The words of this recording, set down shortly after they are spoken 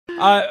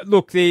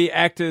Look, the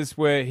actors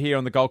were here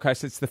on the Gold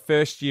Coast. It's the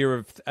first year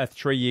of a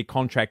 3-year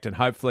contract, and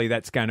hopefully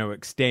that's going to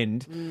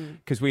extend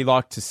because we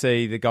like to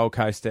see the Gold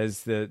Coast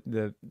as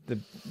the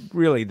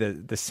really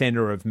the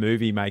centre of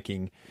movie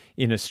making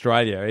in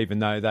Australia, even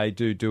though they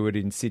do it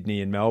in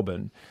Sydney and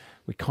Melbourne.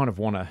 We kind of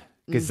want to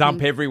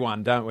gazump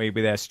everyone, don't we,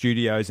 with our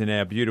studios and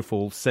our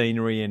beautiful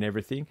scenery and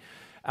everything.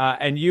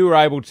 And you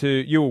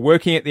were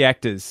working at the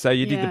Actors, so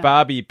you did the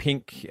Barbie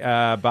pink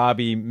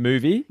Barbie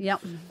movie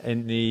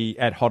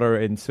at Hotter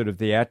in sort of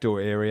the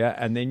outdoor area,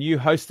 and then you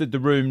hosted the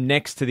room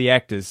next to the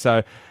Actors.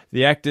 So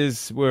the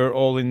actors were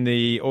all in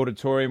the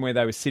auditorium where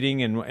they were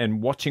sitting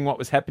and watching what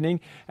was happening,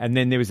 and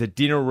then there was a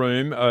dinner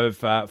room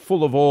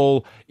full of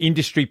all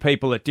industry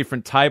people at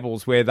different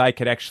tables where they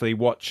could actually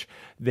watch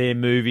their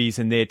movies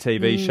and their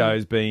TV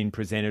shows being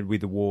presented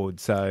with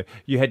awards. So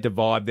you had to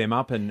vibe them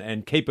up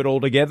and keep it all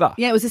together.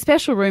 Yeah, it was a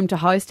special room to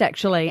host,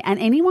 actually, and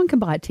anyone can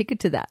buy a ticket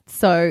to that.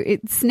 So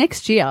it's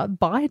next year,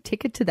 buy a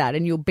ticket to that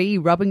and you'll be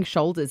rubbing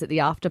shoulders at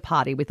the after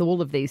party with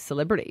all of these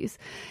celebrities.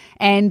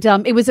 And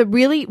it was a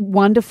really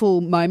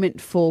wonderful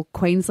moment for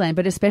Queensland,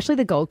 but especially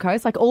the Gold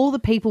Coast. Like, all the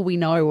people we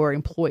know were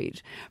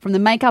employed, from the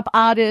makeup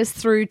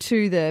artists through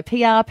to the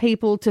PR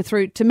people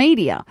through to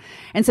media.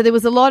 And so there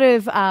was a lot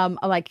of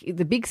like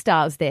the big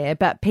stars there,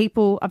 but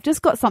people, I've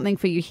just got something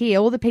for you here,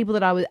 all the people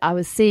that I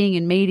was seeing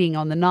and meeting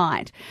on the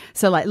night.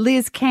 So like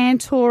Liz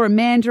Cantor,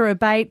 Amanda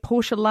Abate,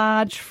 Portia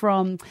Large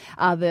from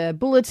the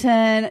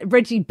Bulletin,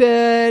 Reggie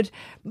Bird.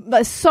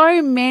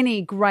 So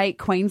many great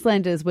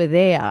Queenslanders were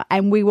there,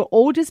 and we were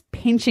all just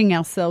pinching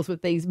ourselves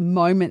with these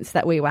moments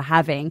that we were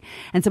having.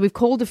 And so we've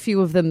called a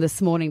few of them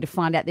this morning to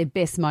find out their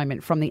best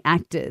moment from the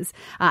actors.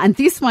 And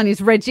this one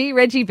is Reggie.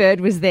 Reggie Bird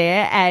was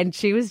there, and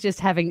she was just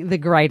having the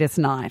greatest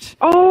night.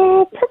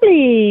 Oh,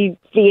 probably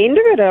the end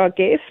of it, I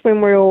guess,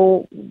 when we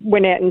all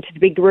went out into the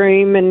big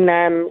room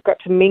and got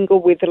to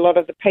mingle with a lot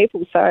of the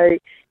people. So,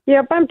 yeah,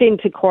 I bumped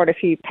into quite a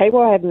few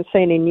people I hadn't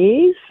seen in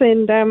years,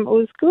 and it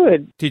was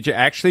good. Did you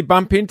actually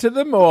bump into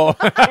them, or?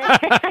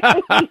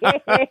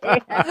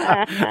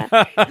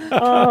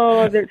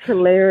 Oh, that's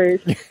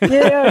hilarious.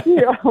 Yeah,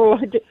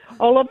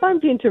 I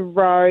bumped into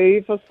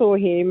Rove. I saw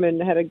him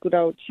and had a good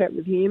old chat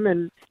with him,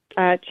 and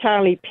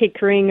Charlie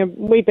Pickering.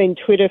 We've been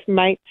Twitter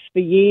mates for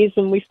years,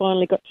 and we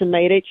finally got to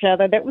meet each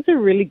other. That was a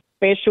really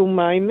special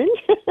moment.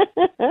 It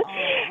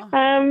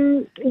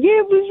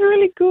was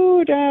really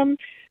good.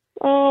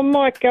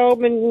 Mike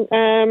Goldman,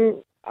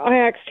 I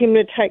asked him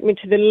to take me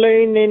to the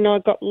Loon, then I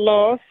got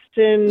lost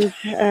and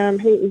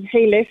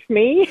he left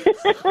me.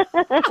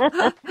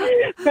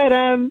 But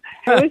it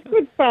was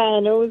good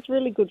fun. It was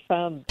really good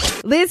fun.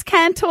 Liz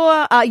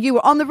Cantor, you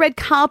were on the red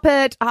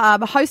carpet,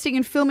 hosting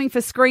and filming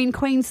for Screen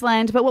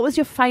Queensland, but what was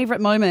your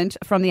favourite moment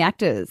from the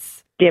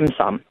actors? Dim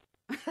sum.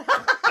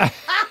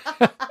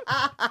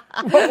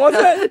 What was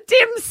it?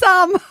 Dim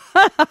sum.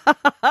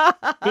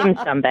 Dim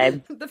sum,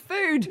 babe. The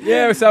food.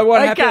 Yeah, so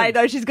what happened? Okay,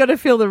 no, she's got to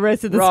feel the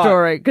rest of the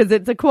story because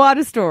it's quite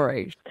a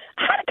story.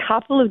 I had a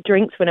couple of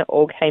drinks when it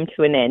all came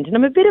to an end, and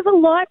I'm a bit of a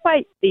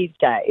lightweight these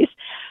days.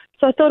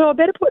 So I thought, I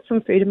better put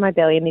some food in my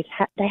belly. And they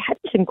had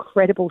this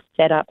incredible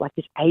setup, like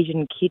this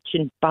Asian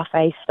kitchen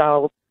buffet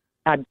style.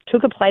 I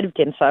took a plate of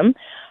dim sum,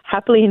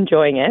 happily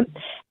enjoying it,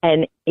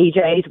 and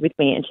EJ is with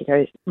me, and she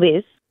goes,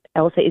 Liz,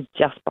 Elsa is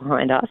just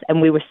behind us,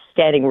 and we were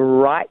standing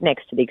right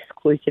next to the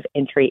exclusive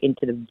entry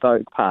into the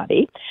Vogue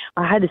party.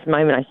 I had this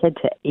moment, I said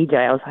to EJ,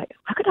 I was like,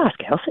 I could ask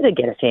Elsa to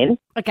get us in.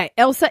 Okay,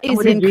 Elsa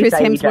is in Chris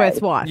Hemsworth's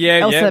EJ? wife. Yeah,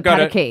 Elsa got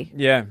Pataki. it.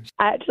 Yeah.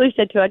 I actually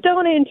said to her, I don't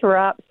want to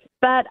interrupt,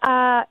 but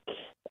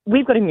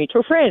we've got a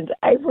mutual friend,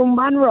 April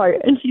Munro,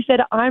 and she said,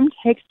 I'm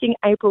texting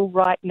April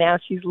right now.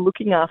 She's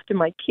looking after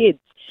my kids.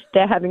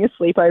 They're having a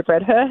sleepover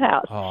at her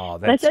house. Oh,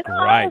 and I that's said,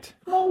 great.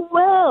 Oh, small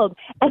world.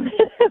 And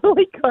then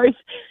Emily goes,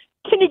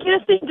 can you get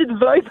us into the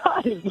Vogue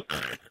party?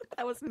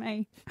 That was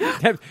me.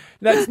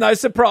 That's no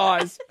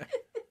surprise.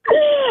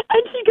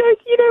 And she goes,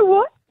 you know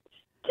what?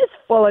 Just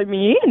follow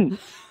me in.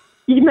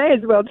 You may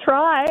as well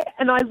try.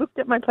 And I looked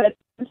at my plate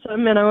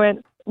and I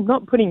went, I'm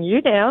not putting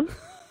you down.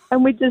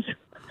 And we just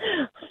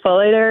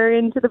followed her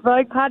into the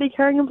Vogue party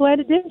carrying a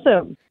plate of dim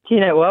sum. Do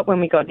you know what? When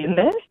we got in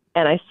there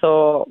and I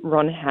saw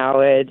Ron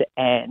Howard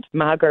and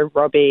Margot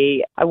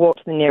Robbie, I walked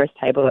to the nearest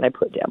table and I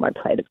put down my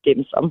plate of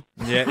dim sum.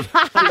 Yeah.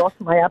 I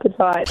lost my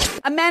appetite.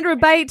 Amanda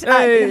Abate,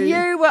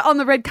 you were on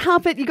the red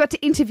carpet. You got to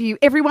interview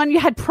everyone. You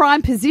had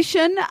prime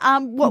position.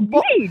 What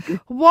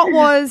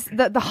was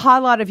the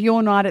highlight of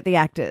your night at the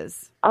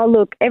Actors? Oh,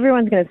 look,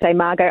 everyone's going to say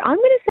Margot. I'm going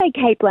to say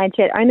Kate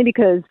Blanchett only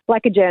because,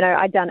 like a journo,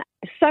 I'd done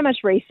so much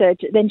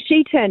research. Then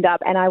she turned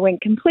up and I went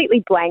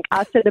completely blank,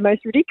 asked her the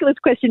most ridiculous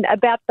question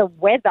about the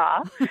weather.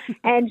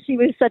 And she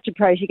was such a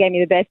pro. She gave me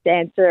the best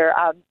answer,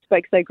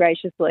 spoke so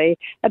graciously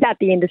about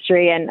the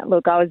industry. And,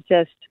 look, I was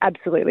just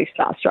absolutely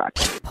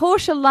starstruck.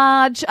 Portia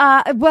Large,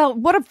 well,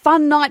 what a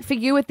fun night for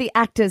you at the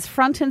Actors,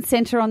 front and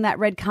centre on that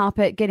red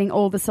carpet, getting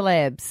all the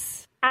celebs.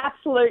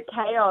 Absolute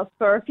chaos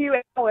for a few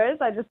hours.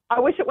 I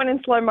wish it went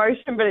in slow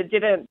motion, but it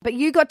didn't. But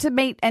you got to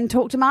meet and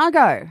talk to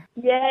Margot.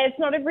 Yeah, it's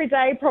not every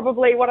day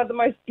probably one of the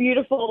most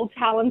beautiful,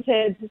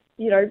 talented,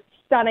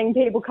 stunning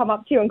people come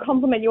up to you and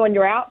compliment you on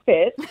your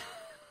outfit.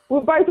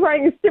 We're both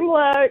wearing a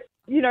similar,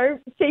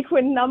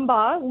 sequin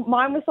number.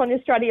 Mine was Sonia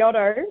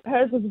Stradiotto.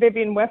 Hers was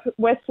Vivienne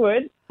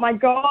Westwood. My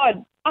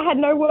God, I had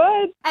no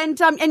words. And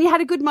you had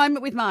a good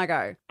moment with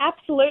Margot.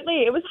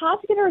 Absolutely. It was hard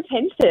to get her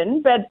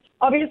attention, but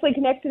obviously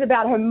connected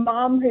about her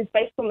mum, who's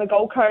based on the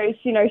Gold Coast.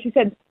 She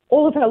said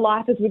all of her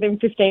life is within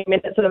 15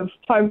 minutes of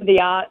home for the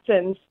arts,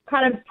 and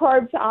kind of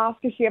probed to ask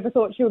if she ever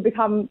thought she would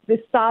become this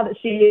star that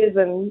she is,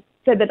 and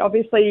said that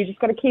obviously you just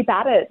got to keep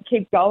at it,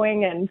 keep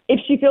going. And if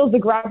she feels the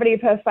gravity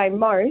of her fame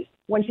most,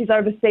 when she's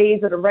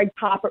overseas at a red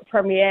carpet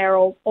premiere,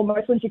 or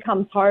almost when she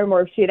comes home,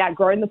 or if she had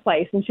outgrown the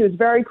place. And she was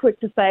very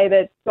quick to say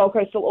that Gold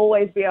Coast will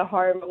always be her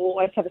home, will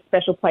always have a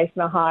special place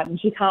in her heart, and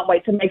she can't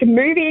wait to make a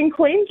movie in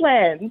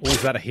Queensland.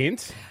 Was that a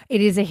hint?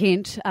 It is a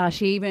hint.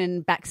 She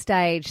even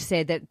backstage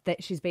said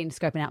that she's been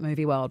scoping out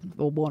Movie World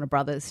or Warner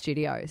Brothers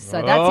Studios.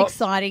 So that's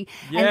exciting.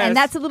 Yes. And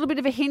that's a little bit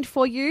of a hint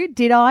for you.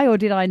 Did I or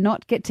did I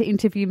not get to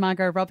interview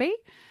Margot Robbie?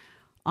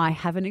 I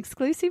have an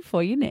exclusive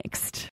for you next.